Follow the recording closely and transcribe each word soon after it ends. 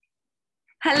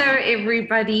Hello,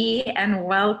 everybody, and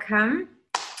welcome.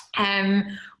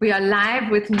 We are live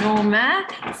with Norma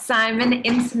Simon,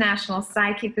 International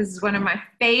Psychic. This is one of my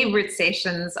favorite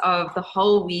sessions of the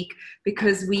whole week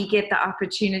because we get the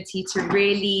opportunity to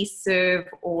really serve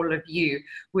all of you,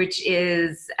 which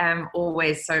is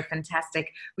always so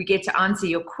fantastic. We get to answer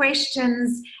your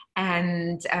questions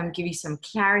and give you some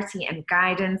clarity and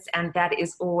guidance, and that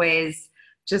is always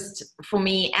just for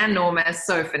me and Norma,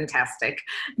 so fantastic.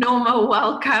 Norma,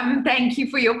 welcome. Thank you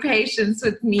for your patience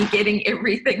with me getting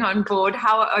everything on board.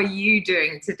 How are you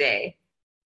doing today?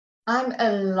 I'm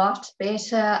a lot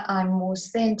better. I'm more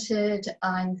centered.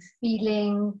 I'm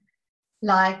feeling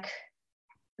like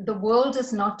the world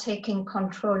is not taking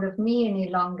control of me any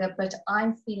longer, but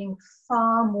I'm feeling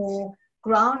far more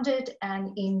grounded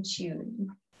and in tune.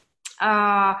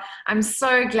 I'm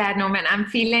so glad, Norman. I'm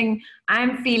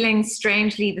feeling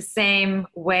strangely the same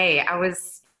way. I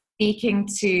was speaking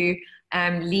to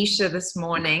Leisha this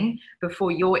morning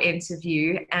before your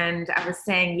interview, and I was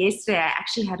saying yesterday I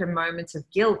actually had a moment of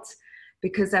guilt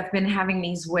because I've been having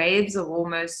these waves of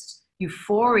almost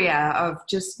euphoria of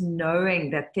just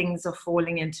knowing that things are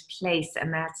falling into place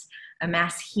and that a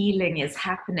mass healing is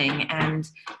happening and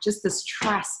just this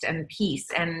trust and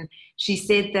peace. And she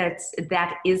said that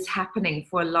that is happening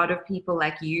for a lot of people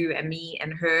like you and me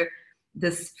and her,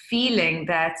 this feeling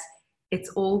that it's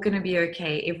all going to be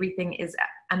okay. Everything is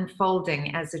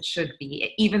unfolding as it should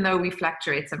be, even though we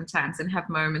fluctuate sometimes and have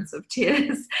moments of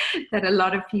tears, that a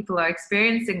lot of people are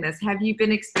experiencing this. Have you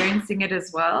been experiencing it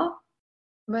as well?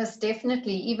 Most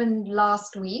definitely. Even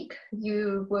last week,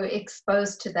 you were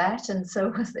exposed to that, and so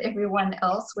was everyone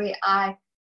else, where I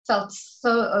felt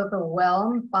so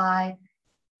overwhelmed by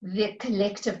the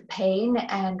collective pain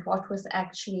and what was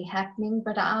actually happening.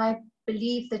 But I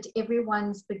believe that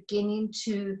everyone's beginning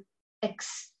to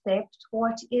accept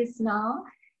what is now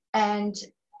and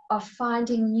are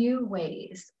finding new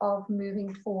ways of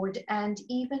moving forward and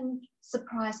even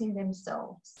surprising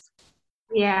themselves.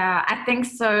 Yeah, I think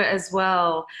so as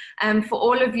well. For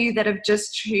all of you that have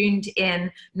just tuned in,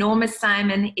 Norma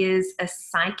Simon is a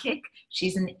psychic.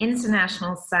 She's an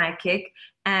international psychic.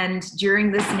 And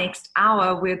during this next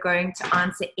hour, we're going to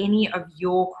answer any of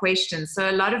your questions. So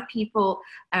a lot of people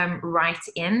write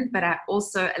in, but I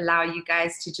also allow you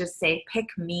guys to just say, pick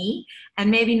me. And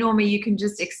maybe, Norma, you can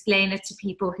just explain it to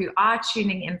people who are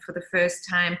tuning in for the first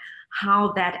time,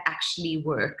 how that actually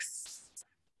works.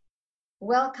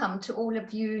 Welcome to all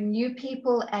of you new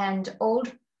people and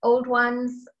old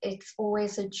ones. It's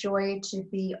always a joy to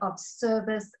be of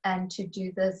service and to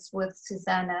do this with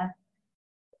Susanna.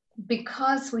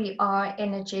 Because we are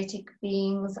energetic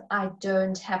beings, I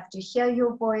don't have to hear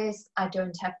your voice. I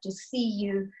don't have to see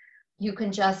you. You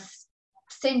can just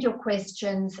send your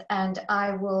questions and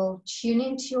I will tune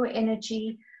into your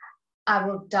energy. I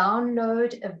will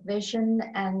download a vision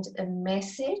and a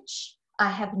message. I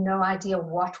have no idea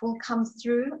what will come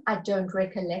through. I don't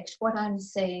recollect what I'm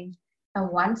saying.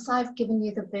 And once I've given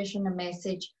you the vision, a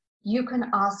message, you can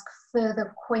ask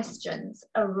further questions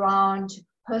around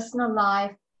personal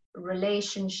life,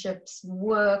 relationships,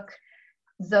 work.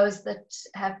 Those that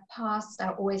have passed, I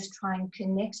always try and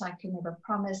connect. I can never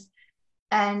promise.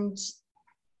 And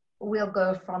we'll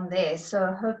go from there.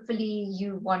 So hopefully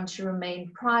you want to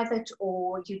remain private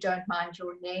or you don't mind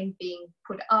your name being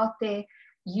put out there.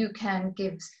 You can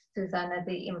give Susanna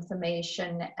the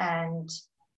information and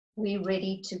we're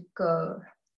ready to go.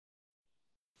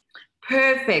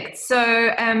 Perfect.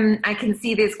 So I can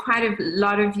see there's quite a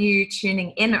lot of you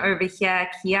tuning in over here.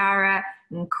 Kiara,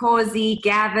 Nkosi,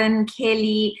 Gavin,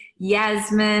 Kelly,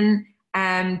 Yasmin,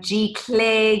 G.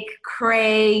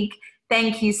 Craig.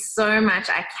 Thank you so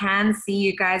much. I can see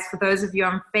you guys. For those of you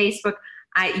on Facebook,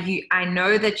 I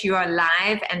know that you are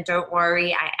live, and don't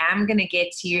worry, I am going to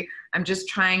get to you. I'm just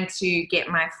trying to get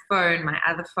my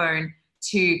other phone,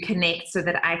 to connect so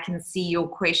that I can see your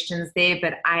questions there,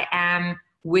 but I am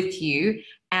with you.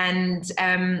 And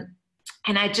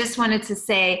I just wanted to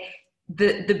say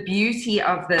the beauty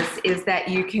of this is that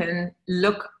you can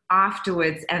look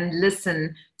afterwards and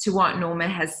listen to what Norma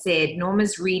has said.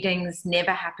 Norma's readings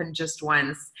never happen just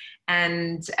once.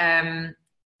 And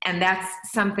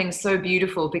that's something so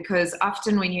beautiful, because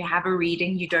often when you have a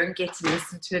reading, you don't get to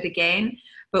listen to it again,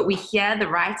 but we hear the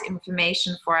right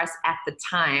information for us at the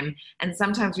time. And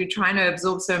sometimes we're trying to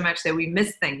absorb so much that we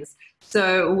miss things.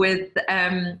 So with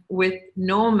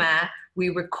Norma, we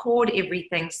record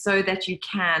everything so that you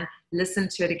can listen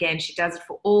to it again. She does it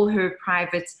for all her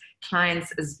private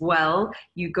clients as well.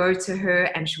 You go to her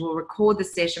and she will record the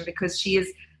session, because she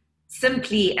is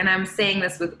simply, and I'm saying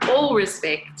this with all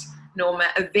respect, Norma,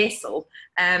 a vessel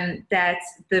that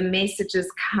the messages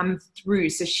come through.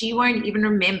 So she won't even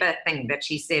remember a thing that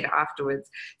she said afterwards.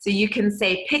 So you can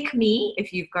say, pick me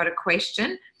if you've got a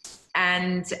question.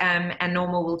 And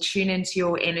Norma will tune into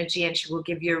your energy and she will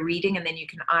give you a reading, and then you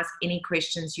can ask any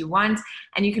questions you want.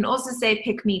 And you can also say,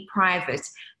 pick me private,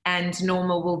 and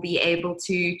Norma will be able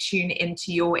to tune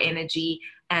into your energy,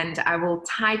 and I will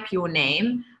type your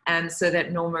name so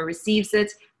that Norma receives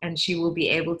it, and she will be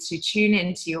able to tune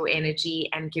into your energy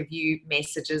and give you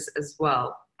messages as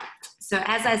well. So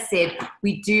as I said,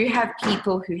 we do have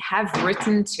people who have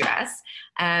written to us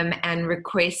and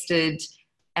requested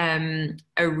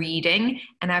a reading,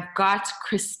 and I've got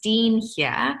Christine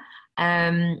here.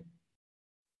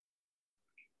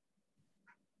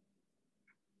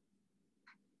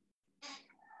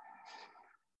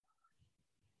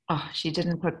 Oh, she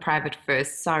didn't put private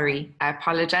first. Sorry, I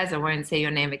apologize. I won't say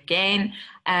your name again.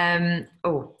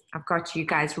 Oh, I've got you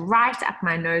guys right up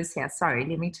my nose here. Sorry,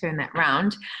 let me turn that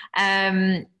round.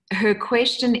 Her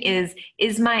question is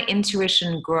my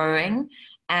intuition growing?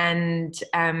 And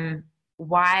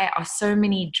why are so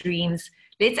many dreams?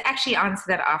 Let's actually answer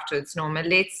that afterwards, Norma.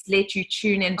 Let's let you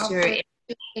tune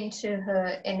into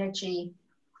her energy,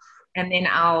 and then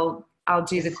I'll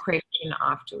do the question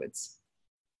afterwards.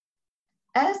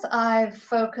 As I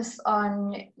focus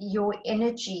on your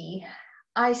energy,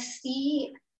 I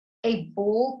see a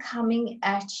ball coming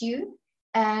at you,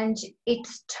 and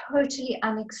it's totally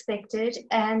unexpected,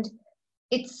 and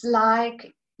it's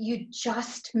like you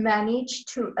just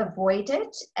managed to avoid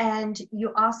it, and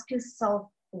you ask yourself,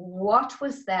 what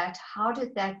was that? How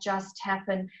did that just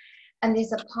happen? And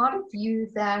there's a part of you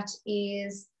that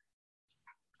is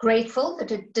grateful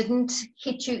that it didn't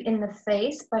hit you in the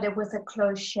face, but it was a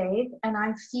close shave. And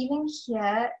I'm feeling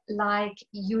here like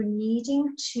you're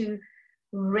needing to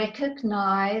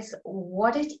recognize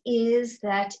what it is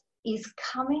that is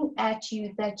coming at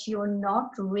you that you're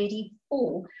not ready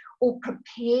for or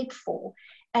prepared for.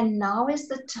 And now is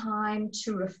the time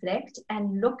to reflect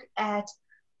and look at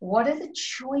what are the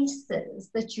choices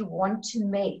that you want to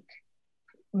make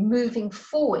moving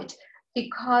forward.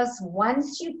 Because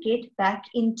once you get back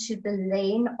into the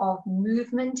lane of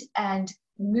movement and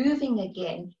moving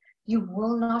again, you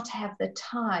will not have the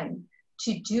time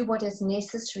to do what is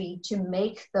necessary to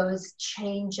make those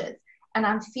changes. And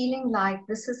I'm feeling like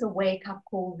this is a wake-up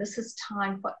call. This is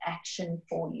time for action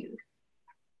for you.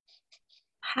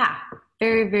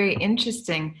 Very, very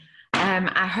interesting.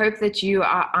 I hope that you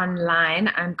are online.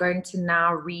 I'm going to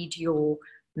now read your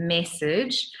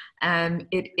message.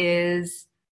 It is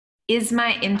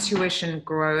my intuition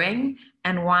growing,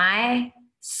 and why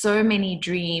so many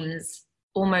dreams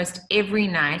almost every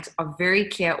night are very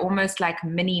clear, almost like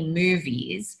mini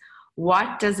movies?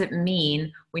 What does it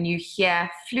mean when you hear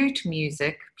flute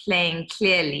music playing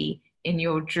clearly in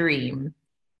your dream?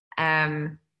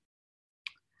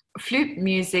 Flute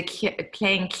music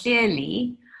playing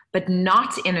clearly, but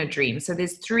not in a dream. So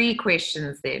there's three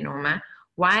questions there, Norma.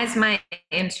 Why is my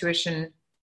intuition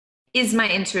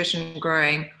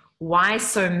growing? Why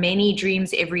so many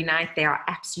dreams every night? They are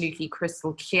absolutely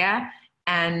crystal clear.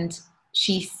 And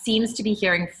she seems to be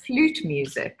hearing flute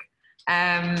music,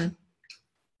 but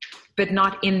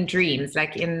not in dreams,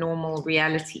 like in normal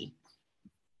reality.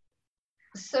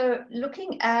 So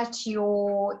looking at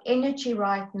your energy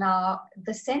right now,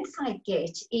 the sense I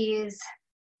get is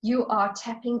you are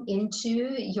tapping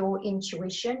into your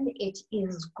intuition. It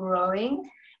is growing.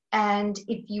 And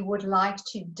if you would like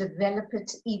to develop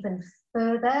it even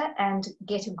further and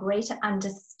get a greater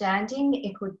understanding,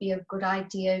 it would be a good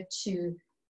idea to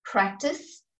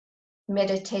practice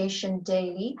meditation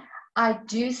daily. I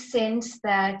do sense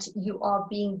that you are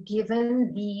being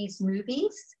given these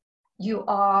movies. You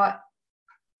are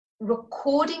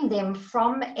recording them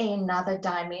from another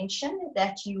dimension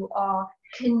that you are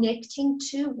connecting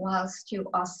to whilst you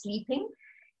are sleeping.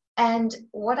 And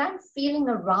what I'm feeling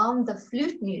around the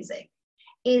flute music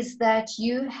is that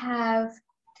you have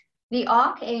the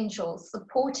archangels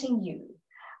supporting you,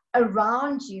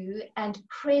 around you and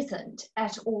present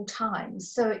at all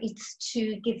times. So it's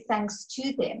to give thanks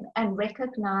to them and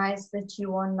recognize that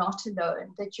you are not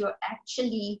alone, that you're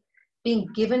actually being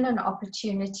given an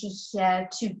opportunity here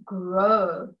to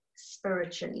grow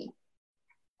spiritually.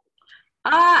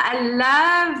 I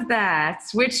love that,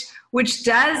 which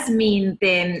does mean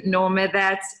then, Norma,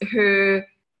 that her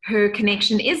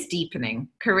connection is deepening,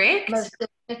 correct? Most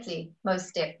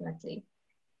definitely.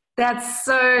 That's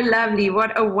so lovely.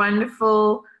 What a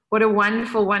wonderful,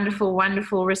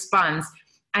 wonderful response.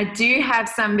 I do have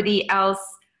somebody else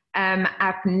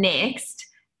up next,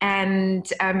 and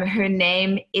her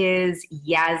name is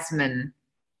Yasmin.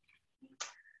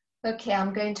 Okay,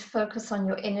 I'm going to focus on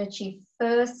your energy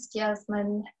first,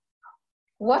 Yasmin.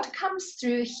 What comes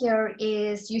through here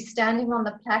is you standing on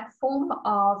the platform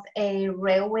of a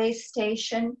railway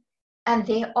station, and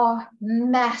there are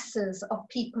masses of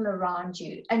people around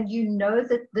you, and you know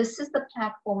that this is the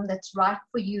platform that's right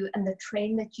for you and the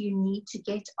train that you need to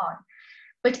get on.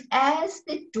 But as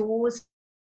the doors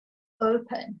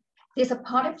open, there's a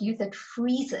part of you that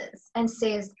freezes and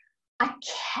says, I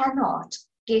cannot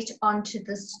get onto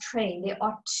this train. There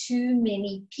are too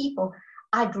many people.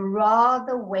 I'd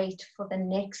rather wait for the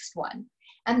next one.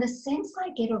 And the sense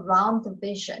I get around the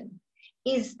vision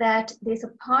is that there's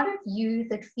a part of you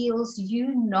that feels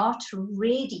you not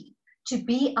ready to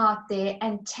be out there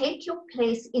and take your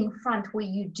place in front where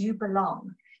you do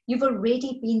belong. You've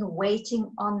already been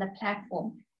waiting on the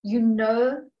platform. You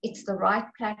know it's the right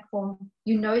platform.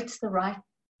 You know it's the right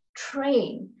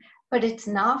train. But it's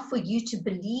now for you to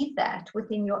believe that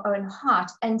within your own heart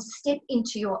and step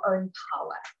into your own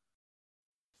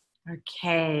power.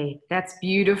 Okay, that's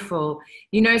beautiful.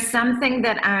 You know, something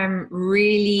that I'm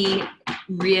really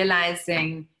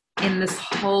realizing in this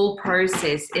whole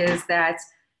process is that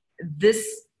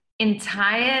this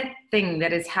entire thing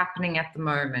that is happening at the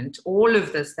moment, all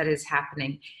of this that is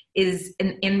happening, is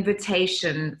an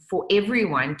invitation for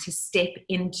everyone to step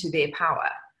into their power.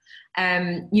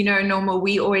 You know, Norma,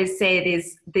 we always say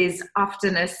there's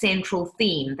often a central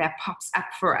theme that pops up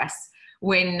for us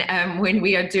when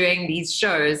we are doing these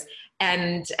shows,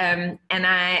 and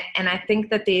I think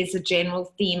that there's a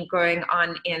general theme going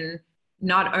on in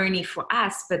not only for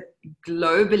us but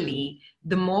globally.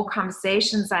 The more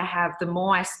conversations I have, the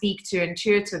more I speak to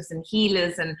intuitives and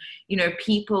healers and, you know,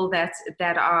 people that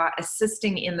are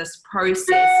assisting in this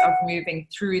process of moving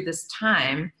through this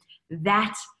time,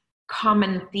 that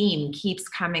common theme keeps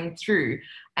coming through.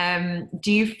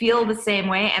 Do you feel the same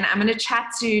way? And I'm going to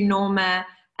chat to Norma,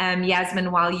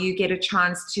 Yasmin, while you get a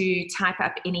chance to type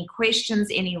up any questions,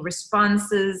 any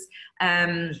responses.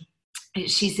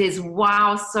 She says,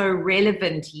 wow, so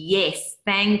relevant. Yes,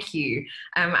 thank you.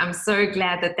 I'm so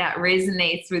glad that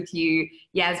resonates with you,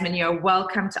 Yasmin. You're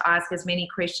welcome to ask as many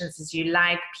questions as you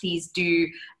like. Please do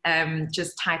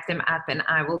just type them up and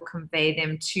I will convey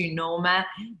them to Norma.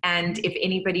 And if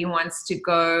anybody wants to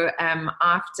go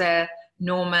after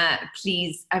Norma,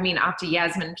 after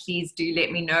Yasmin, please do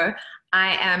let me know.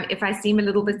 If I seem a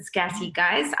little bit scatty,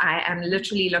 guys, I am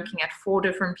literally looking at 4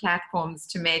 different platforms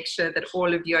to make sure that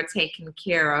all of you are taken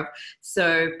care of.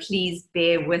 So please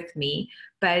bear with me.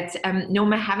 But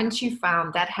Norma, haven't you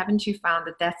found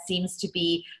that seems to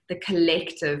be the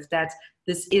collective, that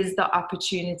this is the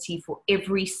opportunity for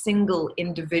every single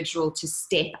individual to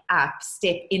step up,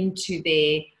 step into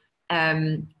their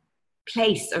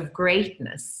place of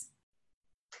greatness?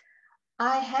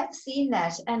 I have seen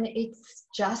that, and it's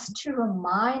just to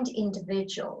remind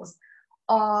individuals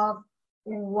of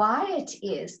why it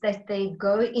is that they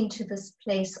go into this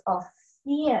place of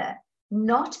fear,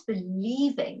 not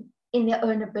believing in their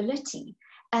own ability.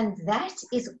 And that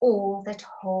is all that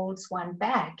holds one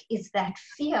back, is that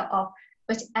fear of,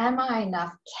 but am I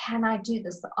enough? Can I do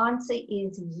this? The answer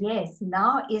is yes.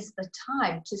 Now is the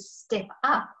time to step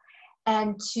up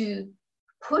and to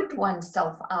put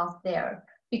oneself out there,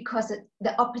 because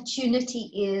the opportunity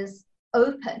is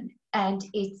open and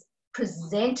it's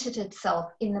presented itself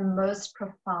in the most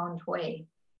profound way.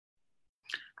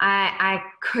 I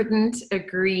couldn't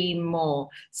agree more.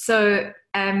 So,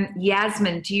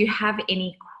 Yasmin, do you have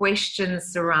any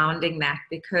questions surrounding that?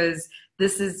 Because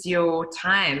this is your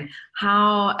time.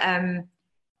 What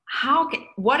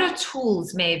are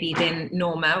tools, maybe then,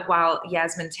 Norma, while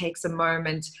Yasmin takes a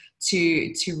moment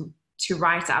to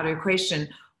write out her question?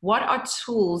 What are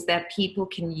tools that people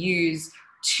can use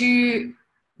to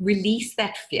release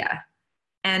that fear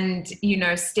and, you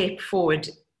know, step forward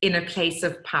in a place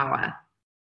of power?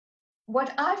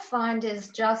 What I find is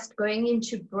just going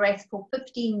into breath for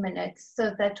 15 minutes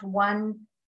so that one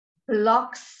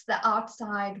blocks the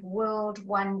outside world,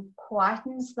 one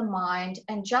quietens the mind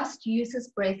and just uses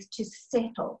breath to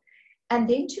settle, and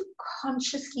then to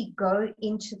consciously go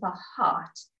into the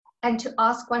heart and to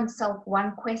ask oneself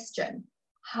one question: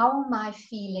 how am I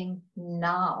feeling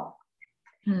now?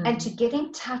 And to get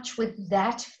in touch with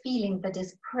that feeling that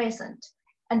is present.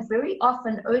 And very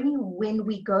often, only when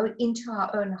we go into our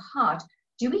own heart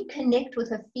do we connect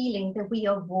with a feeling that we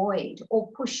avoid or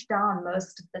push down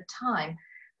most of the time.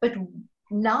 But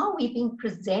now we've been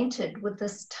presented with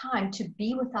this time to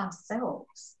be with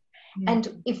ourselves.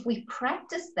 And if we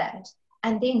practice that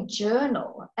and then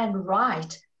journal and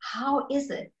write, how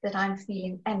is it that I'm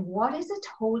feeling and what is it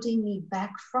holding me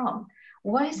back from?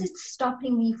 What is it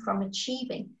stopping me from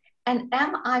achieving? And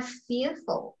am I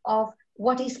fearful of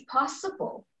what is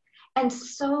possible? And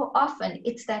so often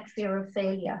it's that fear of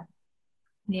failure.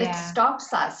 It Yeah.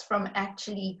 stops us from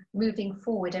actually moving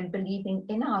forward and believing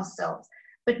in ourselves.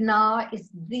 But now is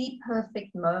the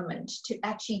perfect moment to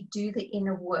actually do the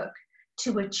inner work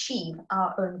to achieve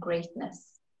our own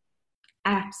greatness.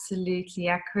 Absolutely.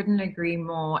 I couldn't agree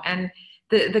more. And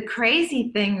the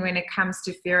crazy thing when it comes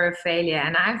to fear of failure,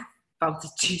 and I've felt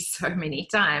it too so many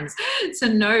times, so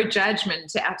no judgment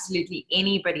to absolutely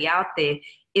anybody out there,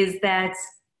 is that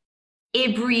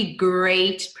every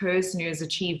great person who has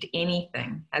achieved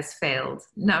anything has failed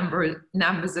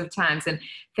numbers of times. And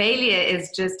failure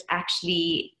is just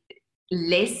actually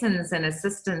lessons and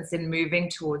assistance in moving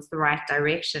towards the right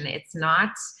direction. It's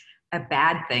not a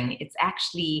bad thing. It's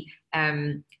actually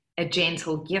a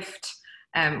gentle gift,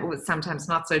 or sometimes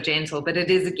not so gentle, but it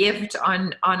is a gift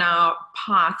on our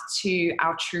path to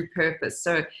our true purpose.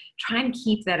 So try and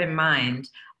keep that in mind.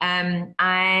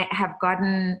 I have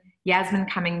gotten Yasmin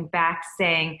coming back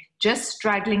saying, just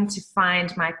struggling to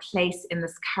find my place in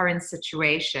this current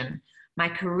situation. My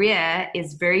career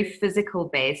is very physical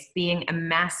based, being a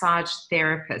massage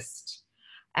therapist.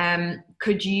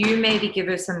 Could you maybe give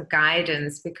us some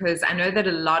guidance? Because I know that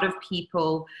a lot of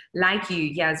people like you,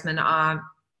 Yasmin,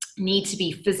 need to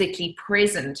be physically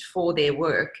present for their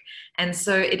work. And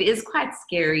so it is quite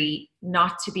scary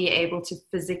not to be able to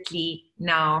physically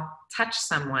now touch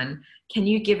someone. Can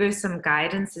you give us some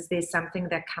guidance? Is there something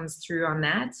that comes through on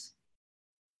that?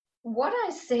 What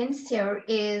I sense here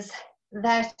is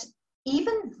that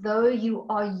even though you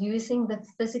are using the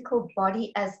physical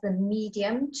body as the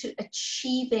medium to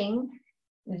achieving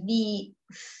the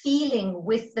feeling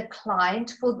with the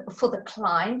client, for the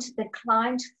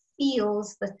client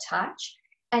feels the touch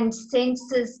and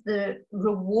senses the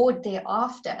reward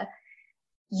thereafter,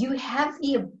 you have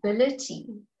the ability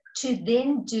to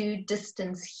then do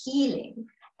distance healing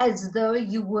as though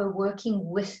you were working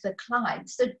with the client.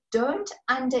 So don't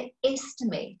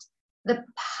underestimate the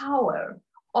power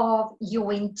of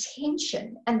your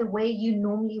intention and the way you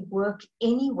normally work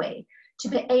anyway, to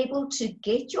be able to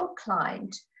get your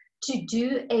client to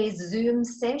do a Zoom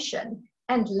session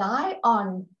and lie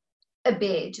on a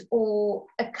bed or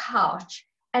a couch,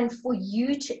 and for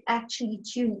you to actually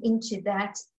tune into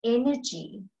that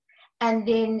energy. And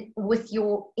then with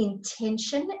your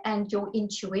intention and your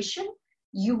intuition,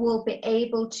 you will be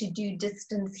able to do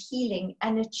distance healing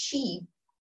and achieve,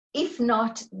 if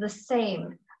not the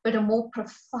same, but a more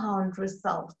profound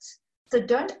result. So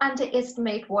don't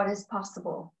underestimate what is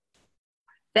possible.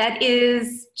 That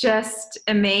is just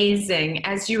amazing.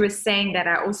 As you were saying that,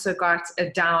 I also got a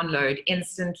download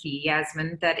instantly,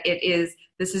 Yasmin, that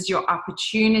this is your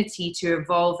opportunity to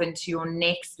evolve into your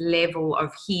next level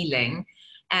of healing.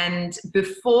 And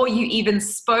before you even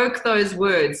spoke those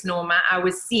words, Norma, I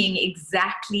was seeing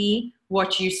exactly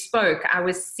what you spoke. I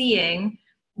was seeing,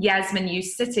 Yasmin, you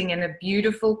sitting in a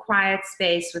beautiful, quiet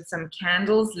space with some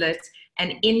candles lit,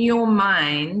 and in your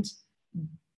mind,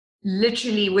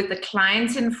 literally with the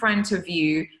client in front of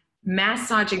you,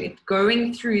 massaging it,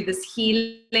 going through this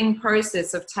healing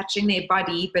process of touching their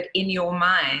body, but in your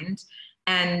mind,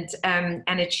 and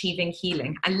achieving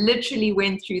healing. I literally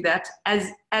went through that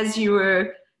as you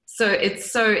were. So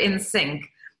it's so in sync.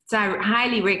 So I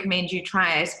highly recommend you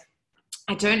try it.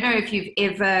 I don't know if you've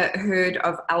ever heard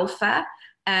of Alpha.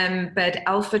 But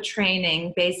alpha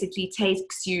training basically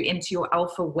takes you into your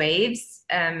alpha waves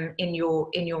in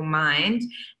your mind,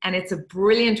 and it's a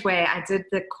brilliant way. I did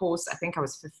the course, I think I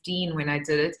was 15 when I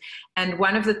did it, and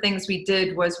one of the things we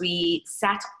did was we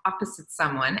sat opposite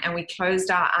someone and we closed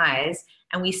our eyes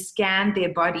and we scanned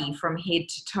their body from head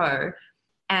to toe,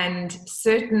 and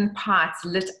certain parts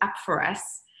lit up for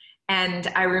us.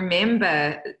 And I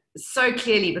remember so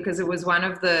clearly, because it was one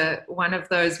of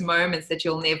those moments that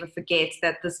you'll never forget,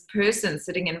 that this person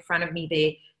sitting in front of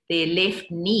me, their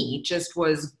left knee just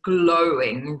was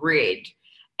glowing red.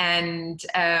 And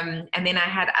then I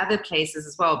had other places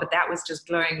as well, but that was just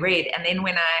glowing red. And then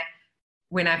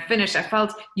when I finished, I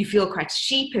felt, you feel quite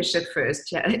sheepish at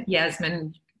first,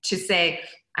 Yasmin, to say,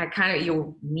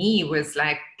 your knee was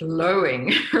like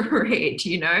glowing red,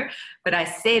 but I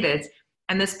said it.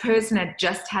 And this person had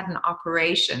just had an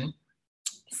operation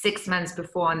 6 months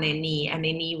before on their knee, and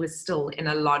their knee was still in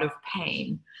a lot of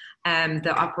pain.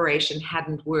 The operation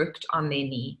hadn't worked on their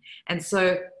knee. And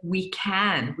so we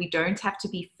don't have to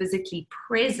be physically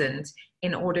present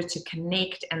in order to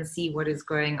connect and see what is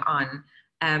going on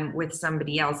with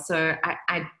somebody else. So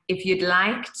if you'd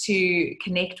like to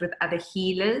connect with other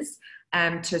healers,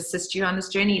 to assist you on this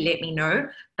journey, let me know.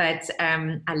 But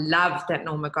I love that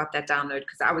Norma got that download,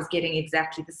 because I was getting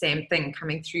exactly the same thing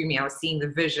coming through me. I was seeing the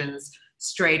visions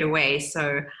straight away.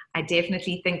 So I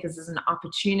definitely think this is an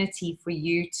opportunity for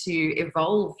you to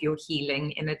evolve your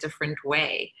healing in a different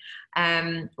way.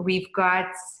 We've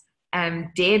got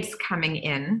Deb's coming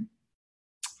in,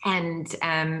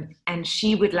 and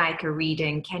she would like a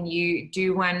reading. Can you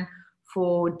do one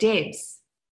for Deb's?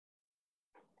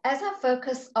 As I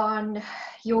focus on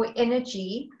your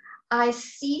energy, I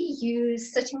see you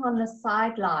sitting on the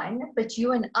sideline, but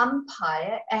you're an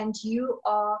umpire and you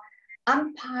are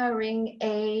umpiring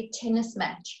a tennis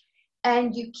match.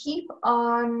 And you keep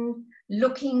on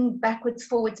looking backwards,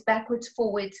 forwards, backwards,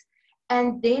 forwards.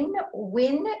 And then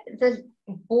when the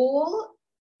ball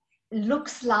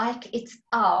looks like it's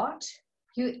out,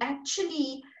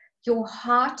 your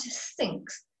heart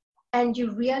sinks. And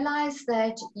you realize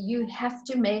that you have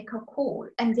to make a call.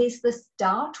 And there's this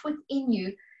doubt within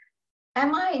you.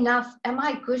 Am I enough? Am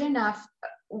I good enough?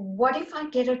 What if I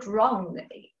get it wrong?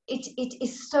 It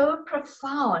is so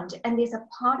profound. And there's a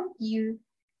part of you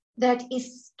that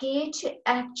is scared to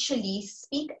actually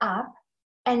speak up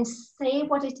and say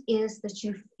what it is that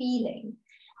you're feeling.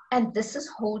 And this is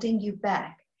holding you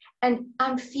back. And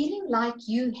I'm feeling like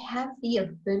you have the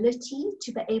ability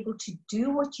to be able to do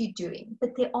what you're doing,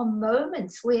 but there are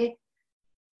moments where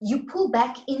you pull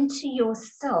back into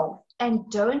yourself and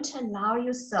don't allow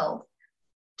yourself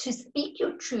to speak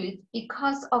your truth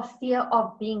because of fear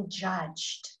of being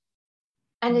judged.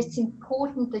 And it's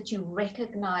important that you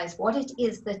recognize what it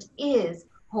is that is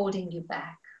holding you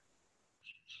back.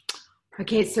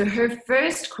 Okay, so her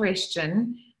first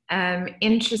question,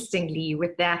 interestingly,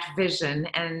 with that vision,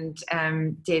 and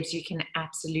Debs, you can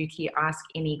absolutely ask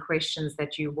any questions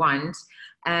that you want,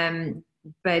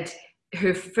 but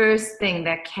her first thing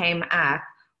that came up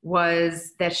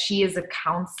was that she is a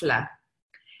counselor,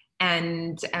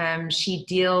 and she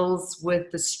deals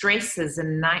with the stresses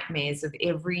and nightmares of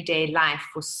everyday life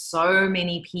for so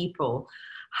many people.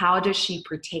 How does she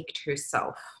protect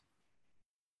herself?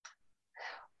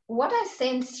 What I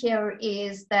sense here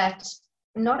is that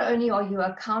not only are you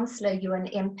a counselor, you're an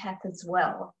empath as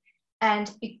well. And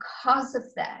because of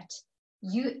that,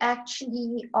 you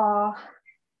actually are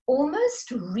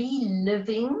almost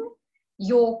reliving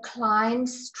your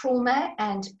client's trauma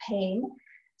and pain.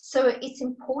 So it's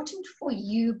important for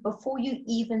you, before you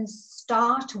even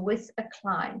start with a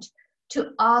client,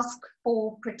 to ask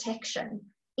for protection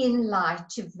in light,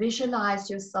 to visualize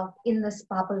yourself in this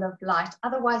bubble of light.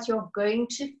 Otherwise, you're going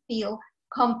to feel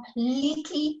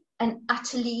completely and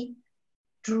utterly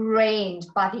drained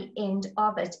by the end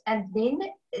of it. And then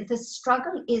the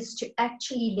struggle is to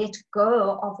actually let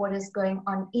go of what is going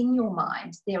on in your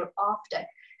mind thereafter.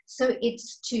 So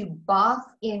it's to bath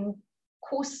in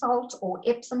coarse salt or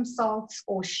Epsom salts,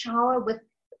 or shower with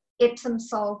Epsom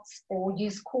salts, or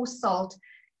use coarse salt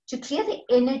to clear the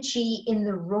energy in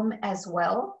the room as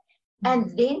well.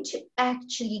 And then to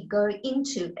actually go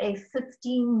into a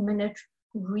 15-minute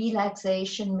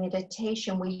relaxation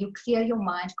meditation where you clear your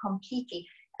mind completely.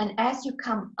 And as you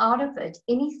come out of it,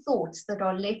 any thoughts that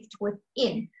are left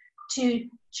within, to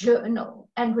journal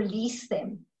and release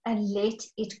them and let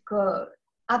it go.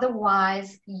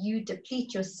 Otherwise, you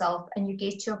deplete yourself and you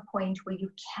get to a point where you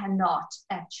cannot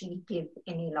actually give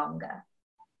any longer.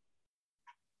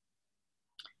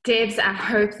 Debs, I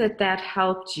hope that that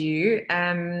helped you.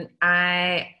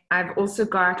 I've also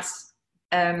got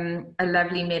a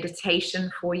lovely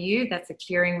meditation for you. That's a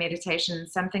clearing meditation.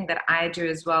 Something that I do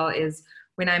as well is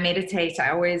when I meditate,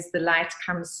 the light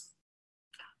comes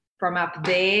from up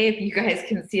there. You guys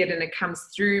can see it, and it comes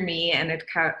through me, and it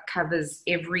covers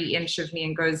every inch of me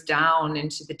and goes down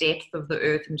into the depth of the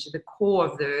earth, into the core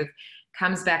of the earth,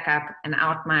 comes back up and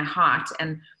out my heart.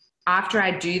 And after I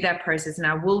do that process, and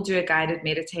I will do a guided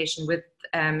meditation with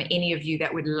any of you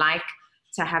that would like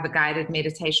to have a guided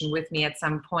meditation with me at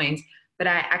some point, but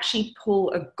I actually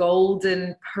pull a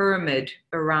golden pyramid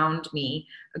around me,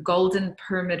 a golden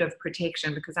pyramid of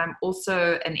protection, because I'm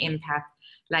also an empath,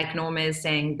 like Norma is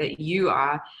saying that you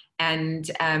are.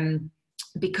 And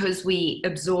because we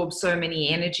absorb so many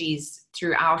energies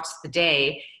throughout the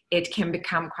day, it can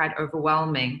become quite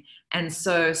overwhelming. And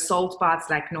so salt baths,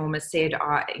 like Norma said,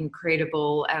 are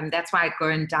incredible. That's why I go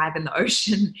and dive in the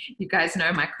ocean. You guys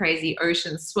know my crazy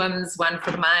ocean swims, one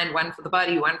for the mind, one for the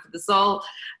body, one for the soul,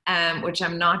 which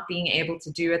I'm not being able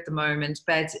to do at the moment,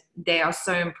 but they are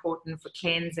so important for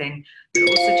cleansing. But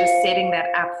also just setting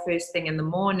that up first thing in the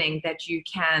morning, that you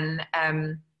can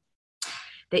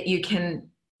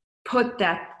put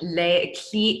that layer,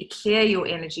 clear your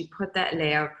energy, put that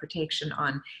layer of protection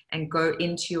on, and go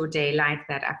into your day like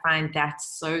that. I find that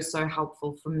so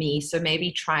helpful for me. So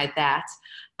maybe try that.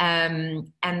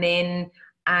 And then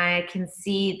I can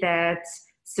see that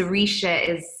Sarisha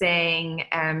is saying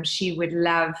she would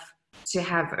love to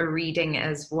have a reading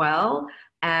as well.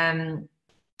 And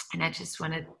I just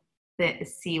wanted to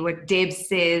see what Deb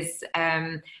says.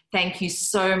 Thank you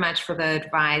so much for the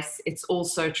advice. It's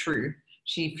also true.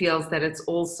 She feels that it's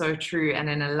also true and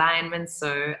in alignment.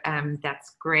 So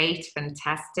that's great.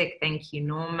 Fantastic. Thank you,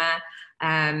 Norma.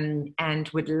 And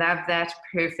would love that.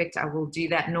 Perfect. I will do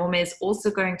that. Norma is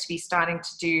also going to be starting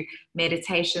to do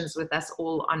meditations with us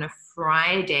all on a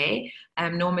Friday.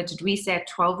 Norma, did we say at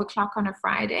 12 o'clock on a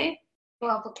Friday?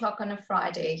 12 o'clock on a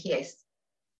Friday, yes.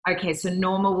 Okay, so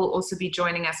Norma will also be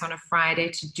joining us on a Friday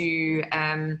to do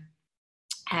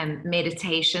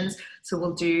meditations. So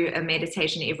we'll do a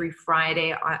meditation every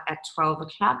Friday at 12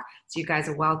 o'clock. So you guys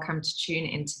are welcome to tune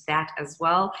into that as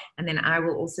well. And then I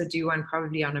will also do one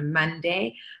probably on a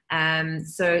Monday.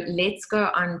 So let's go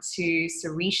on to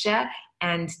Sarisha.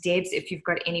 And Debs, if you've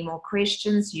got any more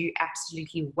questions, you're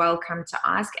absolutely welcome to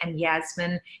ask. And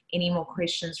Yasmin, any more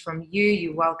questions from you,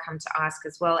 you're welcome to ask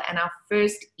as well. And our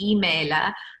first emailer,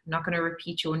 I'm not going to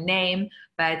repeat your name,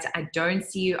 but I don't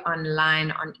see you online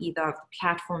on either of the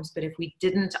platforms. But if we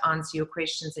didn't answer your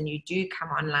questions and you do come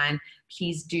online,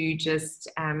 please do just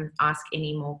ask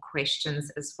any more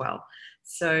questions as well.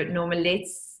 So Norma,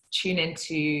 let's tune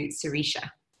into Sarisha.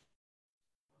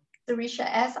 Sarisha,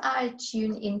 as I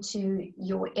tune into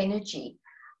your energy,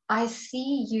 I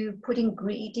see you put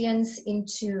ingredients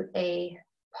into a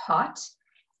pot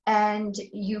and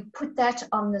you put that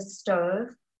on the stove,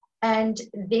 and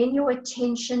then your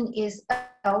attention is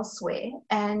elsewhere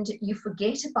and you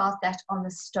forget about that on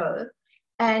the stove.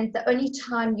 And the only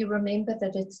time you remember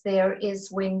that it's there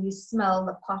is when you smell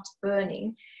the pot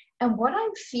burning. And what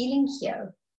I'm feeling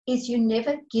here is you're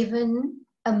never given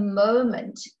a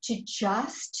moment to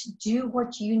just do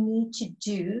what you need to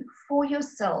do for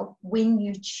yourself when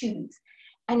you choose.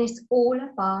 And it's all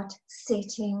about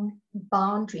setting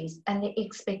boundaries and the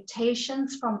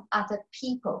expectations from other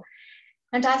people.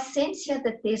 And I sense here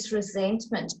that there's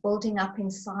resentment building up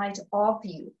inside of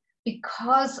you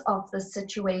because of the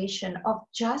situation of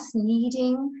just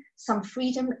needing some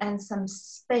freedom and some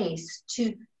space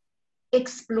to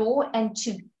explore and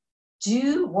to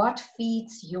do what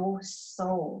feeds your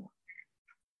soul.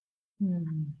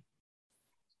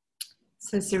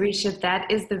 So Sarisha, that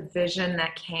is the vision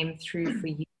that came through for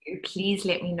you. Please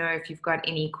let me know if you've got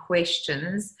any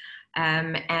questions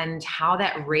and how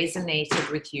that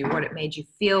resonated with you, what it made you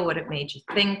feel, what it made you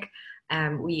think.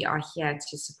 We are here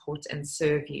to support and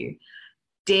serve you.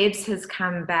 Debs has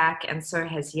come back and so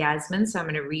has Yasmin. So I'm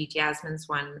going to read Yasmin's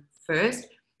one first.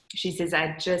 She says,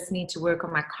 I just need to work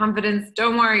on my confidence.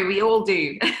 Don't worry, we all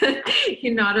do.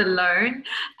 You're not alone.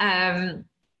 I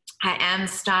am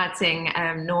starting.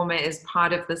 Norma is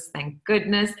part of this, thank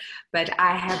goodness. But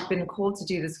I have been called to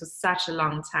do this for such a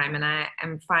long time. And I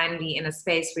am finally in a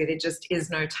space where there just is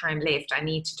no time left. I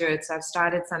need to do it. So I've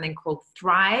started something called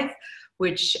Thrive,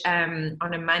 which on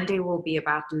a Monday will be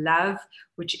about love,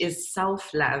 which is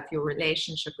self-love, your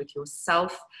relationship with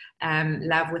yourself,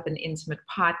 love with an intimate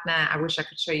partner. I wish I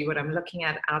could show you what I'm looking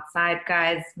at outside,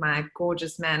 guys. My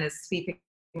gorgeous man is sweeping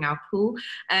our pool.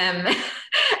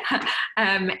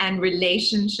 And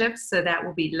relationships, so that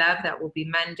will be love, that will be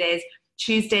Mondays.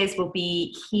 Tuesdays will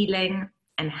be healing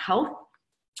and health.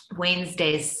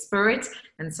 Wednesday's spirit,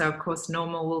 and so of course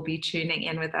Norma will be tuning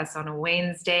in with us on a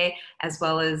Wednesday, as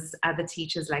well as other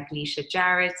teachers like Leisha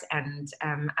Jarrett and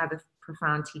other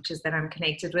profound teachers that I'm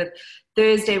connected with.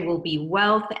 Thursday will be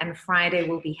wealth, and Friday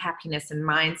will be happiness and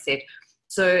mindset.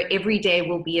 So every day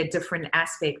will be a different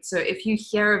aspect. So if you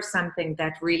hear of something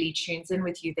that really tunes in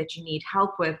with you that you need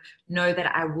help with, know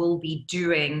that I will be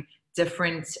doing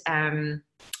different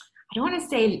I don't want to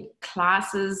say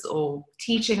classes or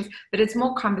teachings, but it's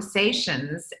more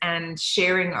conversations and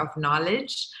sharing of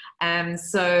knowledge.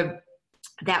 So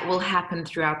that will happen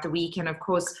throughout the week. And of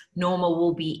course, Norma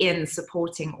will be in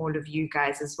supporting all of you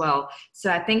guys as well.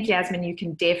 So I think, Yasmin, you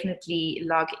can definitely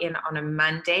log in on a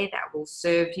Monday. That will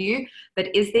serve you.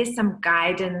 But is there some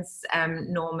guidance,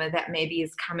 Norma, that maybe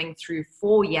is coming through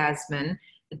for Yasmin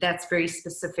that's very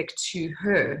specific to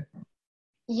her?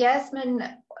 Yasmin,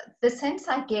 the sense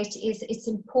I get is it's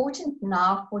important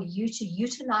now for you to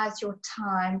utilize your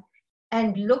time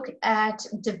and look at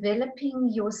developing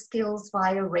your skills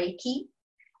via Reiki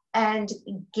and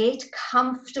get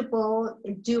comfortable,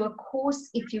 do a course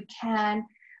if you can,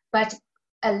 but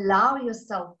allow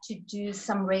yourself to do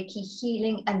some Reiki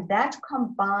healing, and that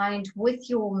combined with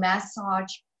your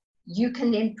massage, you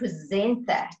can then present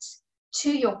that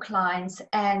to your clients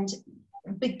and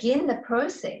begin the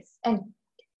process. And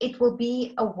it will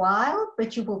be a while,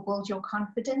 but you will build your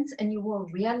confidence and you will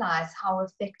realize how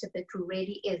effective it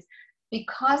really is.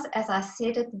 Because, as I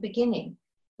said at the beginning,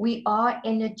 we are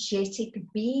energetic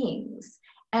beings,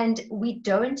 and we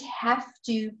don't have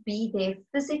to be there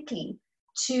physically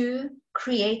to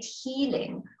create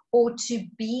healing or to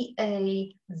be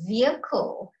a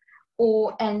vehicle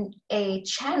or a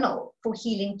channel for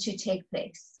healing to take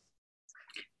place.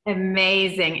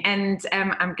 Amazing. And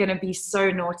I'm going to be so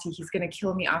naughty. He's going to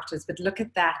kill me afterwards. But look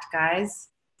at that, guys.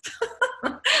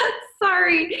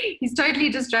 Sorry. He's totally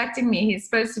distracting me. He's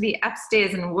supposed to be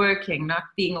upstairs and working, not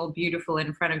being all beautiful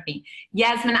in front of me.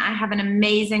 Yasmin, I have an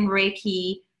amazing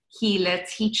Reiki healer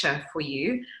teacher for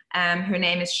you. Her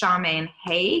name is Charmaine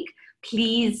Haig.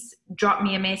 Please drop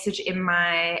me a message in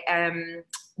my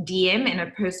DM, in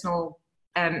a personal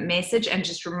message, and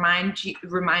just remind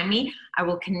me. I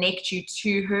will connect you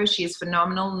to her. She is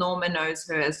phenomenal. Norma knows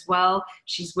her as well.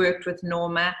 She's worked with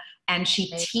Norma, and she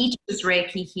teaches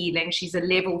Reiki healing. She's a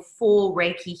level 4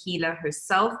 Reiki healer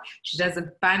herself. She does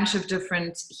a bunch of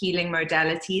different healing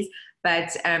modalities,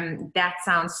 but that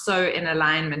sounds so in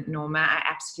alignment, Norma. I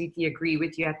absolutely agree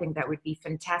with you. I think that would be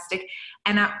fantastic.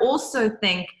 And I also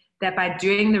think that by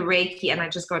doing the Reiki, and I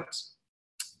just got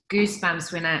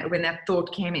goosebumps when that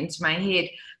thought came into my head,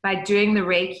 by doing the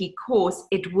Reiki course,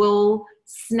 it will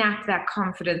snap that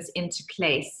confidence into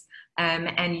place,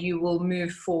 and you will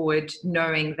move forward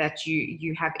knowing that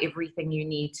you have everything you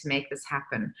need to make this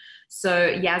happen. So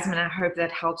Yasmin, I hope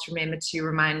that helps. Remember to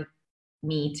remind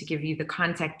me to give you the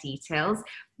contact details.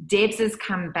 Debs has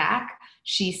come back.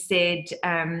 She said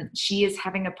she is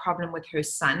having a problem with her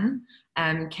son.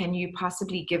 Can you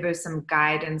possibly give her some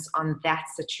guidance on that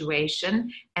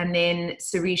situation? And then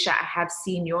Sarisha, I have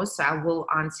seen yours, so I will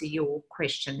answer your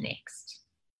question next.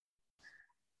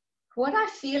 What I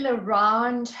feel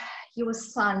around your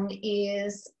son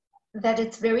is that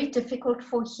it's very difficult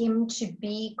for him to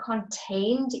be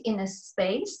contained in a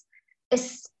space,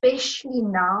 especially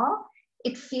now.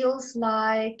 It feels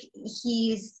like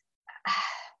he's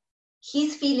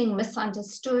feeling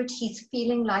misunderstood. He's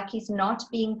feeling like he's not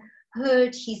being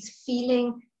heard. He's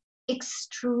feeling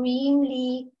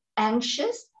extremely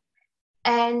anxious,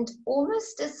 and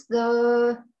almost as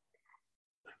though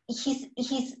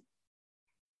he's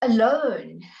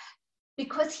alone.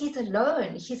 Because he's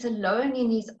alone in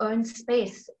his own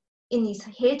space, in his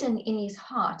head and in his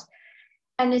heart.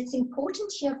 And it's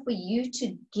important here for you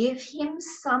to give him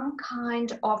some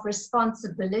kind of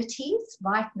responsibilities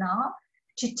right now,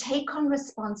 to take on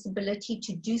responsibility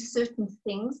to do certain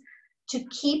things, to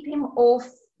keep him off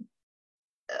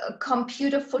a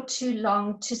computer for too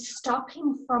long, to stop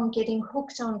him from getting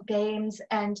hooked on games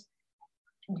and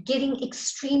getting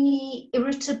extremely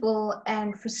irritable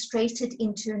and frustrated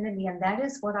internally. And that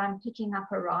is what I'm picking up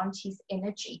around his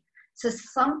energy. So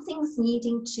something's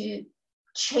needing to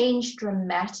change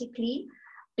dramatically,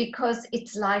 because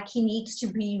it's like he needs to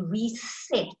be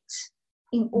reset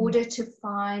in order to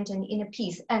find an inner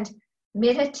peace. And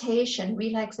meditation,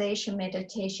 relaxation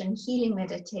meditation, healing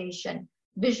meditation,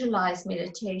 visualized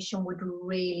meditation would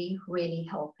really, really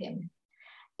help him.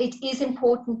 It is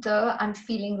important, though, I'm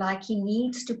feeling like he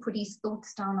needs to put his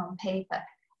thoughts down on paper,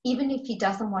 even if he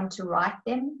doesn't want to write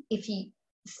them, if he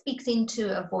speaks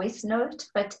into a voice note,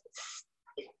 but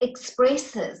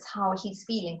expresses how he's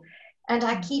feeling. And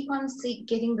I keep on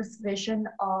getting this vision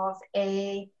of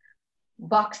a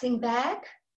boxing bag,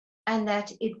 and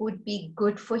that it would be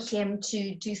good for him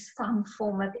to do some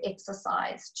form of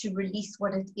exercise to release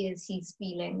what it is he's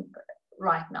feeling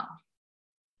right now.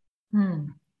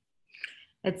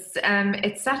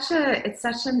 It's such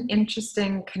an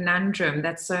interesting conundrum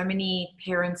that so many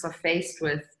parents are faced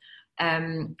with.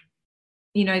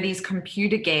 These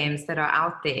computer games that are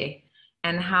out there,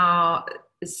 and how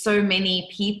so many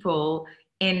people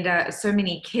so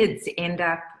many kids end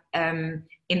up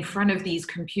in front of these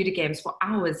computer games for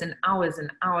hours and hours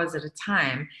and hours at a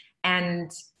time.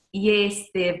 And yes,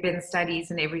 there have been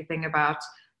studies and everything about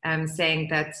saying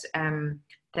that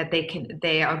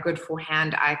they are good for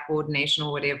hand-eye coordination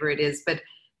or whatever it is. But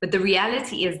the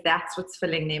reality is that's what's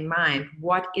filling their mind.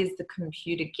 What is the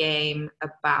computer game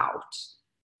about?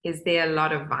 Is there a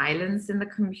lot of violence in the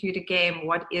computer game?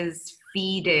 What is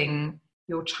feeding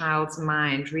your child's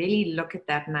mind? Really look at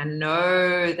that. And I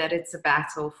know that it's a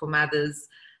battle for mothers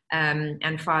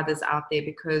and fathers out there,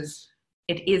 because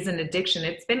it is an addiction.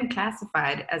 It's been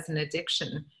classified as an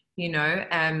addiction,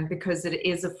 because it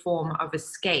is a form of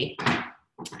escape.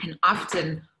 And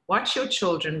often watch your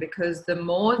children, because the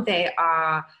more they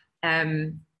are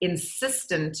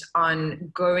insistent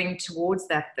on going towards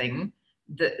that thing,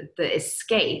 the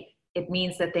escape, it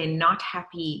means that they're not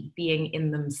happy being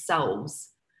in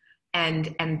themselves.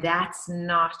 And that's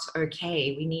not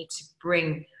okay. We need to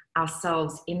bring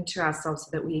ourselves into ourselves so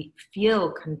that we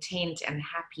feel content and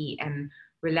happy and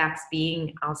relaxed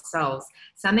being ourselves.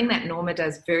 Something that Norma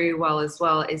does very well as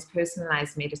well is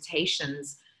personalized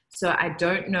meditations. So I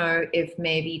don't know if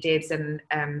maybe Debs, and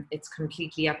it's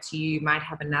completely up to you, might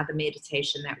have another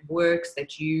meditation that works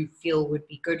that you feel would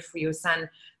be good for your son.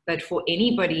 But for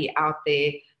anybody out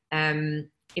there,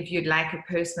 if you'd like a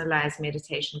personalized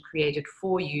meditation created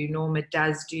for you, Norma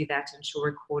does do that and she'll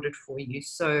record it for you.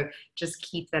 So just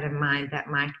keep that in mind. That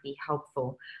might be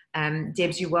helpful.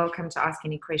 Debs, you're welcome to ask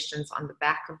any questions on the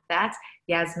back of that.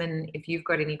 Yasmin, if you've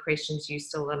got any questions, you're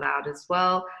still allowed as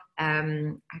well.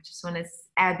 I just want to,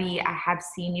 Abby, I have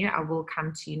seen you. I will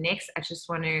come to you next. I just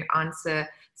want to answer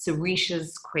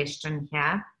Sarisha's question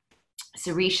here.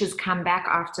 Sarisha's comeback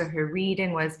after her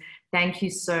reading was, thank you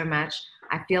so much.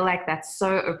 I feel like that's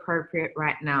so appropriate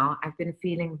right now. I've been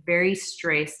feeling very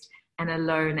stressed and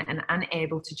alone and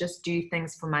unable to just do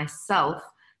things for myself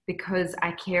because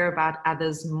I care about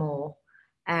others more,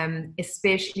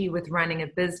 especially with running a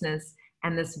business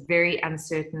and this very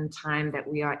uncertain time that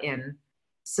we are in.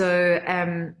 So,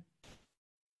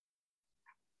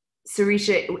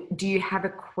 Sarisha, do you have a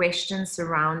question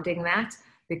surrounding that?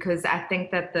 Because I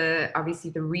think that obviously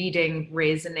the reading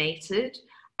resonated.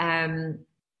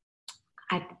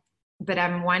 But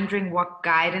I'm wondering what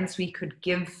guidance we could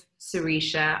give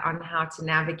Sarisha on how to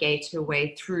navigate her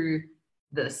way through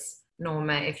this,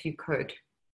 Norma, if you could.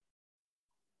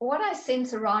 What I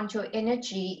sense around your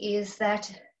energy is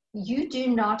that you do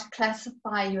not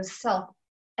classify yourself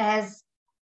as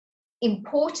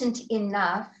important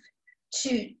enough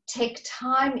to take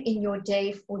time in your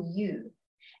day for you.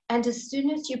 And as soon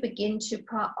as you begin to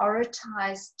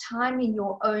prioritize time in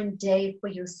your own day for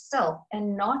yourself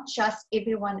and not just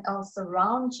everyone else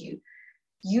around you,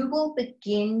 you will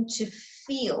begin to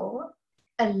feel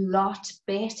a lot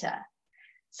better.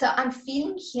 So I'm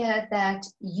feeling here that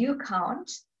you count.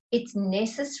 It's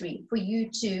necessary for you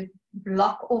to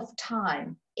block off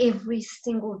time every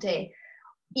single day,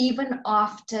 even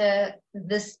after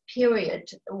this period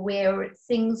where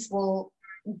things will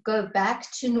go back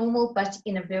to normal, but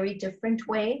in a very different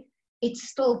way. It's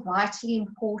still vitally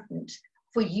important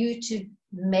for you to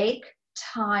make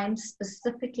time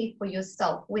specifically for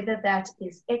yourself, whether that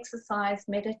is exercise,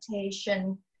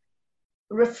 meditation,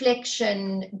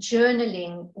 reflection,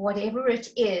 journaling, whatever it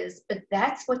is, but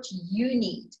that's what you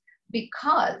need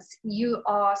because you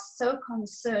are so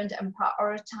concerned and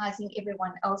prioritizing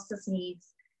everyone else's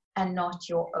needs and not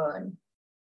your own.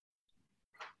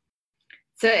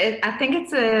 So I think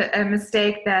it's a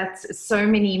mistake that so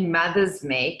many mothers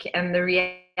make. And the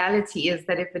reality is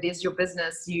that if it is your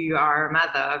business, you are a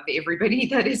mother of everybody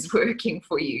that is working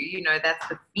for you. You know, that's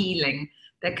the feeling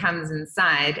that comes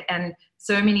inside. And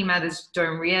so many mothers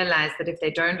don't realize that if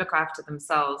they don't look after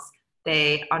themselves,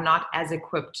 they are not as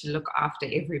equipped to look after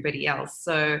everybody else.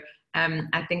 So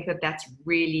I think that that's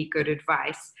really good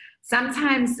advice.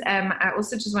 Sometimes I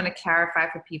also just want to clarify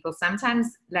for people,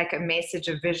 sometimes like a message,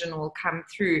 a vision will come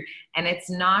through and it's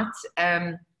not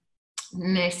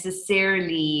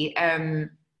necessarily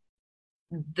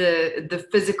the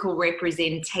physical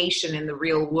representation in the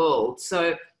real world.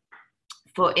 So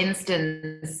for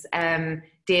instance,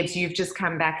 Debs, you've just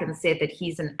come back and said that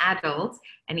he's an adult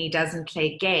and he doesn't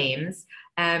play games.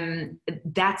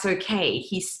 That's okay.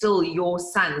 He's still your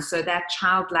son. So that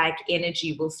childlike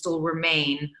energy will still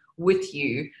remain with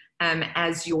you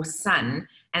as your son.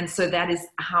 And so that is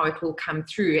how it will come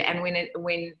through. And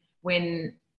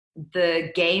when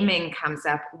the gaming comes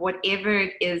up, whatever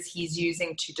it is he's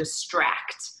using to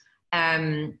distract,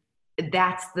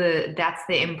 that's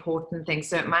the important thing.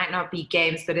 So it might not be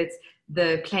games, but it's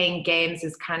the playing games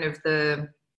is kind of the,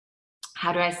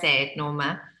 how do I say it,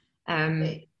 Norma?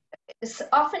 Often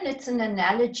it's an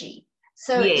analogy.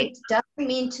 So yeah. It doesn't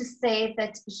mean to say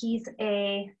that he's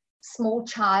a small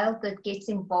child that gets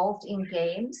involved in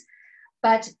games,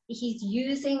 but he's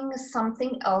using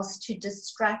something else to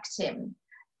distract him.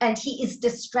 And he is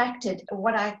distracted.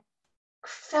 What I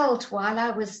felt while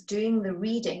I was doing the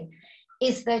reading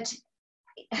is that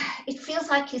it feels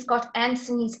like he's got ants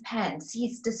in his pants.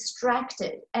 He's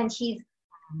distracted and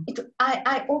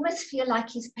I almost feel like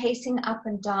he's pacing up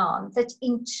and down, that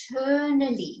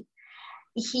internally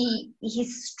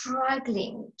he's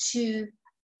struggling to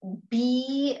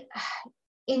be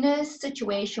in a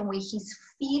situation where he's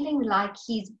feeling like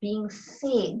he's being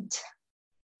fed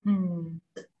Mm.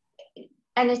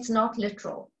 And it's not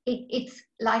literal. It's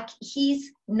like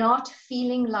he's not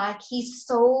feeling like his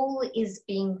soul is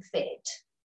being fed.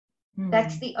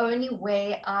 That's the only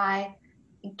way I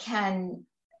can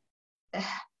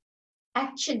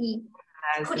actually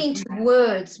put into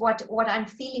words what I'm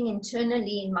feeling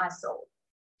internally in my soul.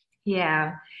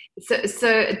 Yeah. So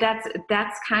that's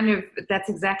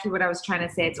exactly what I was trying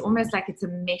to say. It's almost like it's a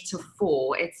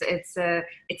metaphor. It's a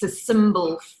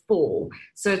symbol for.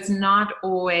 So it's not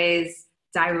always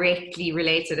directly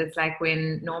related. It's like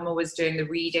when Norma was doing the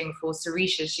reading for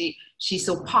Sarisha, she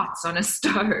saw pots on a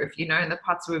stove, and the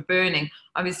pots were burning.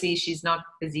 Obviously she's not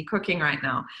busy cooking right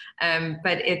now.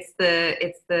 But it's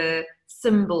the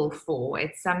symbol for.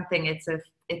 It's something, it's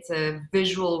a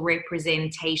visual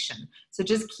representation. So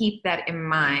just keep that in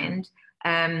mind.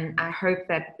 I hope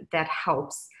that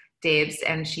helps, Debs.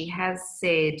 And she has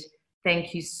said,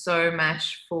 thank you so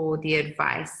much for the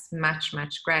advice. Much,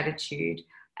 much gratitude.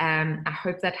 I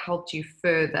hope that helped you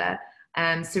further.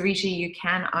 Sarisha, you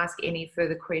can ask any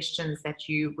further questions that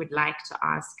you would like to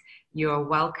ask. You are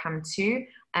welcome to.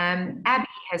 Abby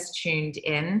has tuned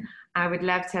in. I would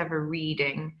love to have a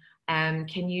reading.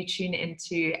 Can you tune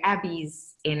into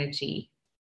Abby's energy?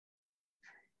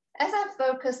 As I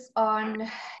focus on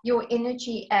your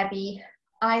energy, Abby,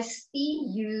 I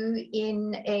see you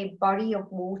in a body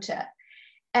of water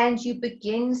and you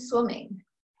begin swimming.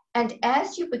 And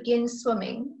as you begin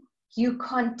swimming, you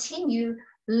continue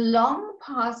long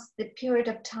past the period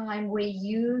of time where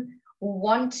you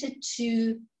wanted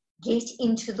to get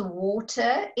into the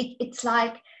water. It's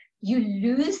like you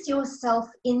lose yourself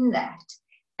in that.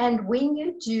 And when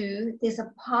you do, there's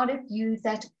a part of you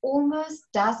that almost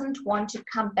doesn't want to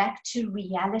come back to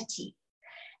reality.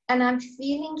 And I'm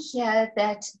feeling here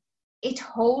that it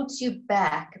holds you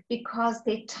back because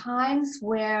there are times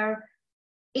where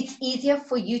it's easier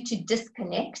for you to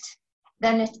disconnect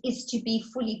than it is to be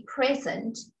fully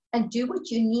present and do what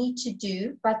you need to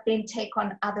do, but then take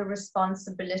on other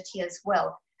responsibility as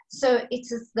well. So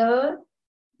it's as though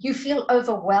you feel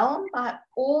overwhelmed by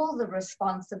all the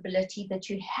responsibility that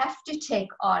you have to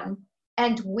take on.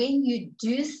 And when you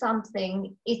do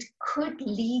something, it could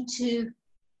lead to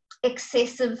an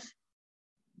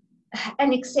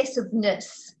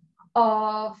excessiveness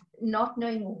of not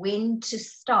knowing when to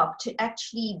stop, to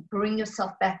actually bring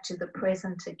yourself back to the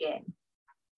present again.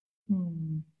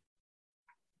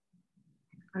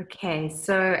 Okay,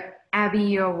 so Abby,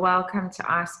 you're welcome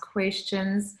to ask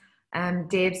questions.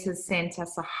 Debs has sent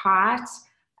us a heart.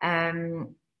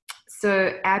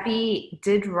 So Abby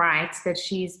did write that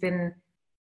she's been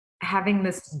having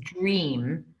this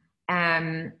dream,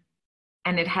 and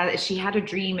she had a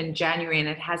dream in January and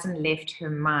it hasn't left her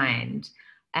mind.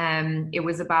 It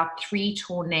was about 3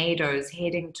 tornadoes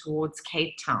heading towards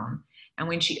Cape Town. And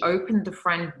when she opened the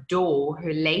front door,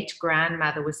 her late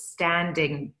grandmother was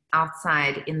standing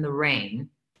outside in the rain.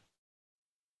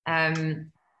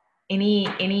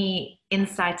 Any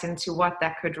insight into what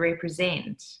that could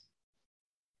represent?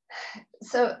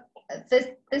 So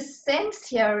the sense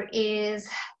here is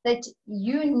that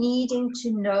you needing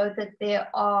to know that there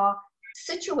are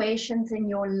situations in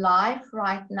your life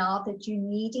right now that you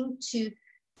needing to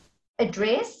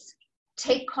address,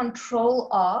 take control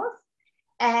of,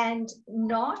 and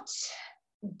not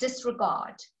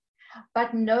disregard,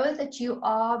 but know that you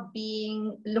are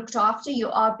being looked after, you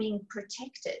are being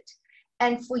protected.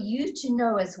 And for you to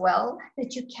know as well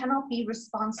that you cannot be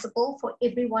responsible for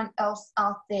everyone else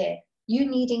out there. You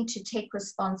needing to take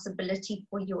responsibility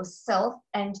for yourself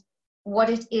and what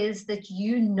it is that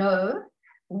you know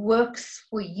works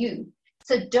for you.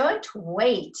 So don't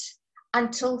wait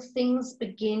until things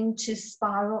begin to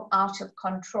spiral out of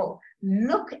control.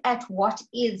 Look at what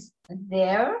is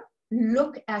there,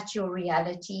 look at your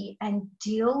reality and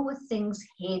deal with things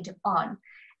head on.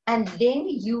 And then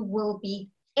you will be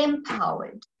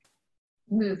empowered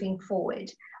moving forward.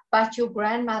 But your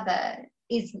grandmother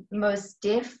is most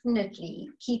definitely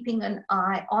keeping an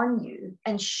eye on you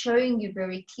and showing you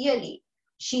very clearly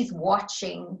she's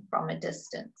watching from a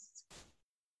distance.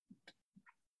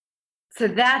 So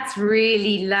that's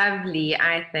really lovely,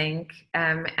 I think,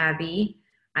 Abby.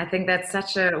 I think that's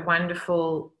such a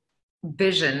wonderful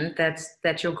vision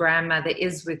that your grandmother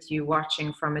is with you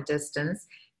watching from a distance.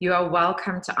 You are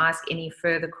welcome to ask any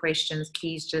further questions.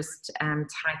 Please just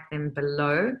type them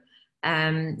below.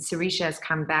 Sarisha has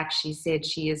come back. She said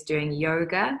she is doing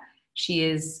yoga.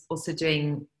 She's also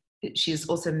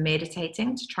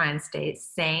meditating to try and stay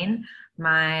sane.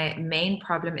 My main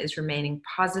problem is remaining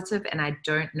positive and I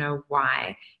don't know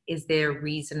why. Is there a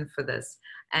reason for this?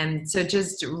 So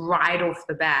just right off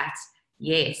the bat,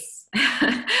 Yes.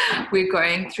 We're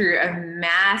going through a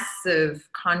massive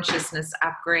consciousness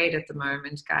upgrade at the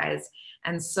moment, guys.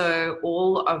 And so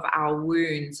all of our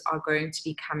wounds are going to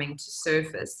be coming to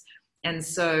surface. And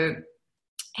so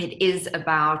it is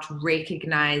about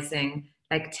recognizing,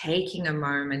 like taking a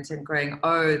moment and going,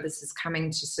 oh, this is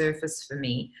coming to surface for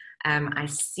me. I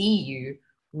see you.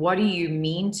 What do you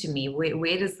mean to me?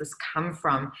 Where does this come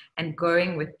from? And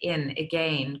going within,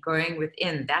 again, going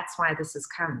within. That's why this has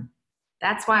come.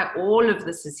 That's why all of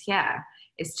this is here,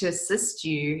 is to assist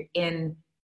you in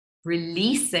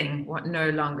releasing what no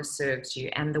longer serves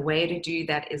you. And the way to do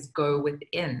that is go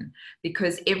within,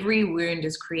 because every wound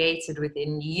is created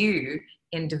within you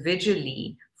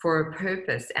individually for a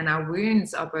purpose. And our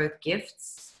wounds are both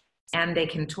gifts and they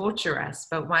can torture us.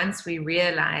 But once we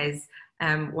realize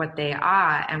what they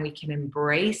are and we can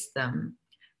embrace them,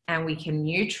 and we can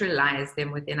neutralize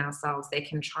them within ourselves, they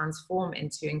can transform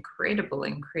into incredible,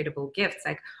 incredible gifts.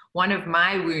 Like one of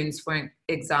my wounds, for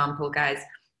example, guys,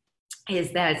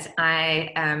 is that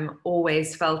I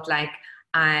always felt like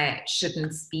I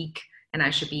shouldn't speak and I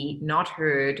should be not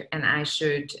heard and I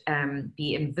should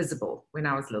be invisible when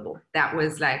I was little. That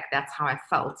was like, that's how I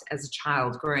felt as a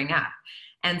child growing up.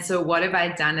 And so what have I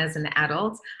done as an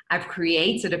adult? I've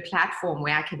created a platform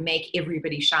where I can make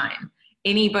everybody shine.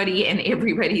 Anybody and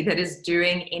everybody that is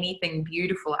doing anything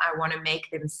beautiful, I want to make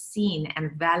them seen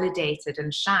and validated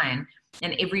and shine.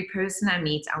 And every person I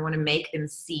meet, I want to make them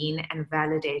seen and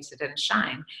validated and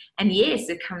shine. And yes,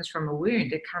 it comes from a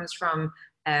wound. It comes from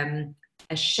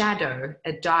a shadow,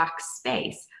 a dark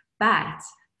space. But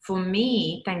for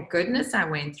me, thank goodness I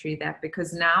went through that,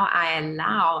 because now I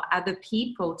allow other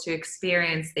people to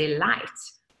experience their light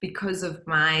because of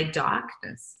my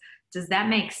darkness. Does that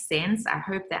make sense? I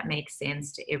hope that makes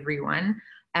sense to everyone.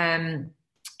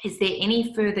 Is there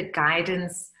any further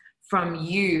guidance from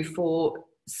you for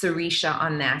Sarisha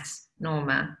on that,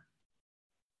 Norma?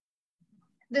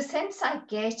 The sense I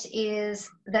get is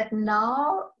that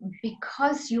now,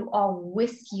 because you are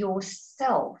with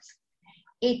yourself,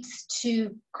 it's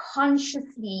to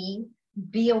consciously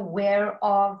be aware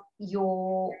of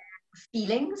your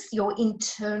feelings, your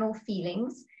internal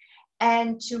feelings,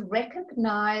 and to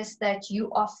recognize that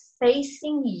you are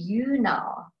facing you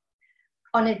now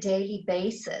on a daily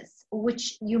basis,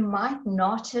 which you might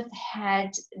not have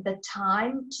had the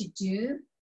time to do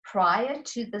prior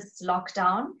to this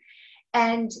lockdown,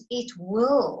 and it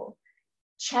will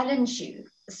challenge you.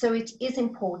 So it is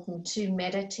important to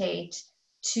meditate,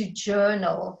 to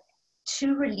journal,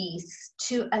 to release,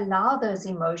 to allow those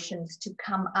emotions to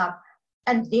come up,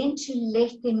 and then to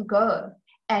let them go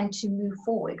and to move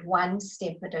forward one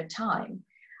step at a time.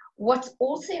 What's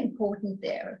also important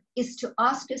there is to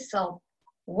ask yourself,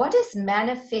 what is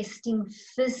manifesting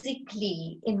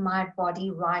physically in my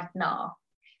body right now?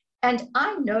 And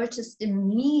I noticed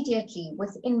immediately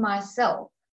within myself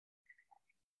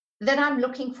that I'm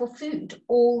looking for food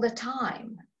all the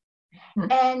time.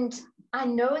 And I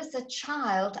know as a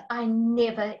child, I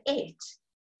never ate.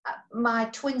 My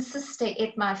twin sister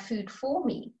ate my food for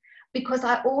me, because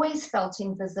I always felt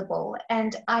invisible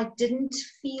and I didn't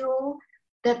feel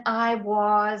that I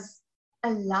was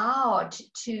allowed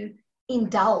to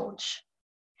indulge.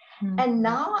 And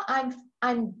now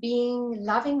I'm being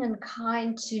loving and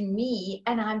kind to me,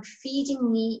 and I'm feeding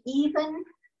me even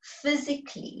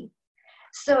physically.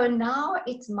 So now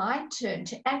it's my turn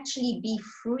to actually be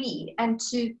free and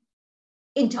to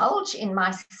indulge in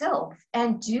myself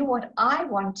and do what I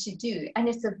want to do. And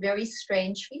it's a very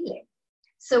strange feeling.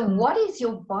 So what is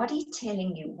your body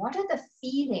telling you? What are the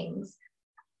feelings,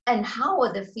 and how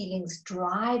are the feelings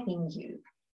driving you?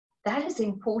 That is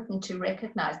important to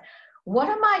recognize. What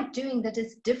am I doing that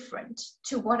is different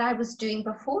to what I was doing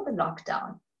before the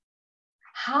lockdown?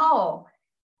 How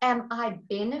am I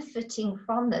benefiting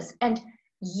from this? And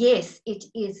yes, it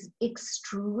is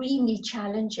extremely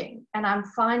challenging. And I'm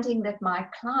finding that my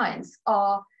clients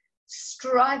are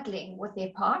struggling with their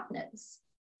partners.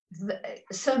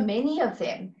 So many of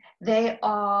them, they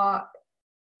are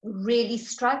really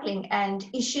struggling, and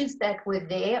issues that were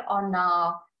there are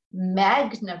now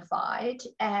magnified,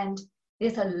 and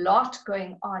there's a lot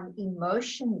going on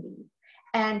emotionally.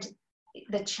 And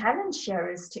the challenge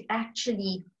here is to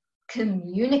actually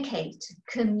communicate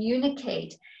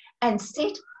and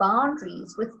set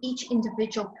boundaries with each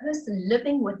individual person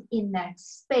living within that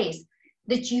space,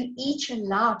 that you each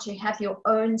allow to have your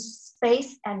own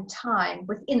space and time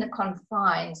within the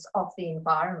confines of the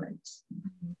environment.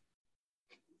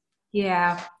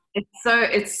 Yeah,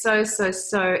 it's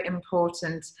so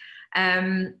important.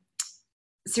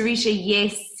 Sarisha,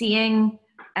 yes, seeing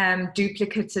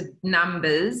duplicated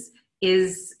numbers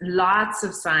is lots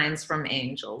of signs from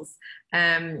angels.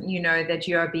 That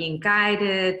you are being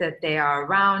guided, that they are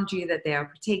around you, that they are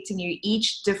protecting you.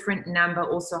 Each different number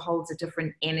also holds a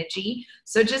different energy.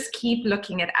 So just keep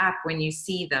looking it up when you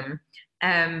see them.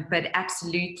 But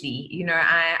absolutely,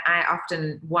 I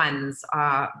often ones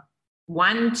are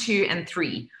 1, 2, and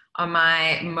 3 are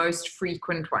my most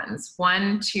frequent ones.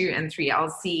 1, 2, and 3. I'll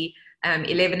see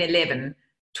 11, 11,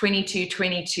 22,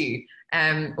 22,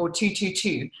 or 2, 2,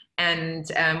 2. And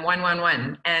 1, 1,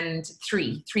 1, and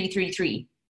 3, 3, 3, 3.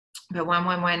 But 1,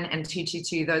 1, 1, and 2, 2,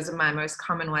 2, those are my most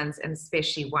common ones, and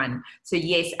especially 1. So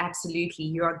yes, absolutely,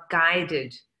 you are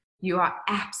guided. You are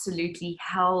absolutely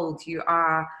held. You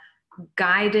are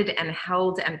guided and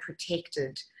held and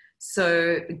protected.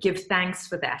 So give thanks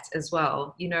for that as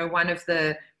well. One of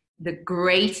the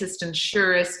greatest and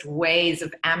surest ways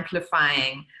of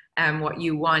amplifying what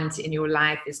you want in your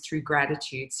life is through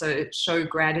gratitude. So show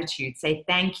gratitude. Say,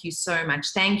 thank you so much.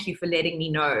 Thank you for letting me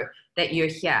know that you're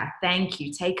here. Thank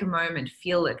you. Take a moment,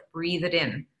 feel it, breathe it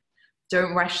in.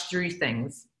 Don't rush through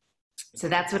things. So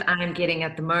that's what I'm getting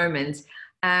at the moment.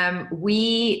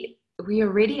 We are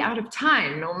already out of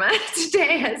time, Norma.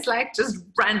 Today has just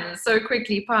run so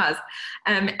quickly past.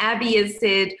 Abby has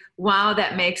said, wow,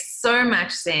 that makes so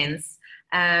much sense.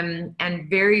 And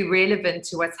very relevant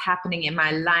to what's happening in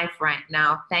my life right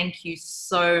now. Thank you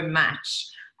so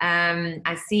much.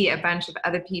 I see a bunch of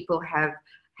other people have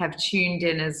tuned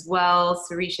in as well.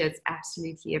 Sarisha, it's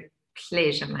absolutely a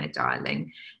pleasure, my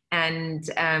darling. And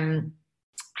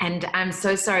I'm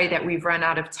so sorry that we've run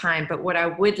out of time, but what I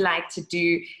would like to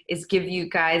do is give you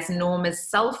guys Norma's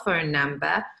cell phone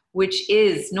number, which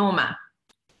is, Norma?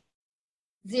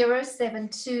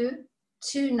 072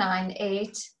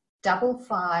 298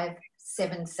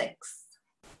 5576.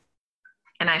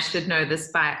 And I should know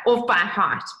this by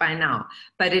heart by now,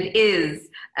 but it is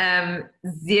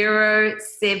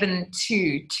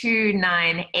 072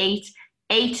 298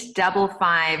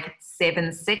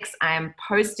 5576. I am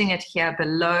posting it here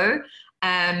below.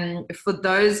 For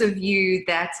those of you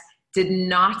that did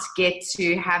not get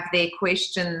to have their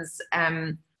questions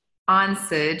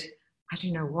answered, I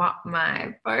don't know what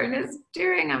my phone is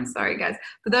doing. I'm sorry, guys.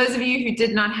 For those of you who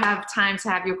did not have time to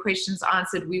have your questions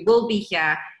answered, we will be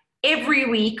here every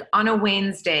week on a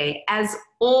Wednesday, as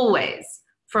always,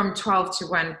 from 12 to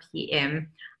 1 p.m.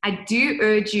 I do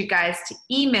urge you guys to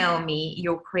email me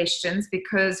your questions,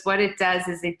 because what it does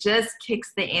is it just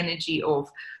kicks the energy off.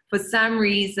 For some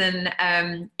reason,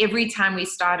 every time we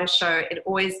start a show, it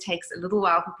always takes a little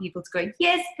while for people to go,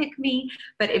 yes, pick me.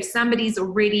 But if somebody's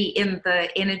already in the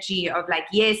energy of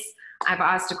yes, I've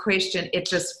asked a question, it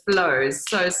just flows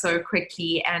so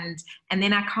quickly. And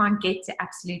then I can't get to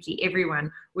absolutely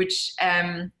everyone, which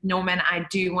Norma and I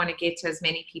do want to get to as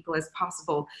many people as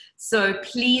possible. So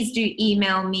please do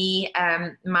email me.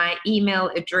 My email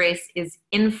address is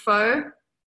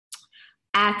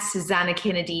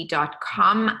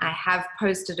info@susannakennedy.com. I have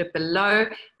posted it below.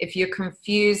 If you're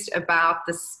confused about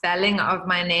the spelling of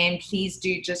my name, please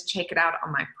do just check it out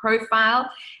on my profile.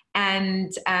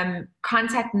 And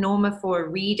contact Norma for a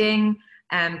reading,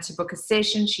 to book a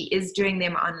session. She is doing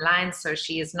them online, so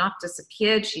she has not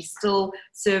disappeared. She's still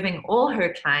serving all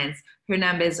her clients. Her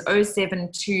number is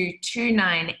 072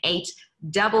 298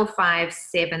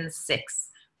 5576.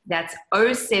 That's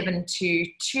 072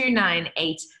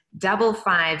 298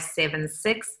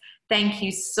 5576. Thank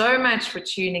you so much for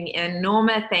tuning in.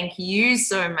 Norma, thank you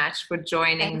so much for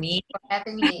joining me. Thanks for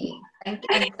having me. And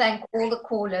thank all the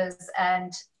callers,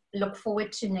 and look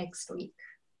forward to next week.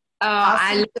 I'll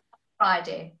see you on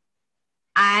Friday.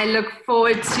 I look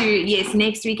forward to, yes,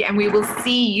 next week. And we will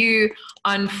see you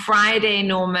on Friday,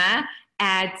 Norma,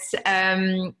 at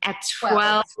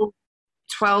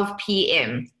 12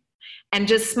 p.m. And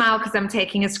just smile, because I'm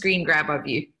taking a screen grab of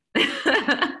you.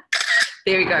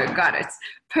 There we go. Got it.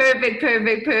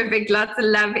 Perfect. Lots of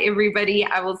love, everybody.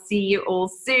 I will see you all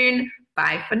soon.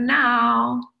 Bye for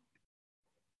now.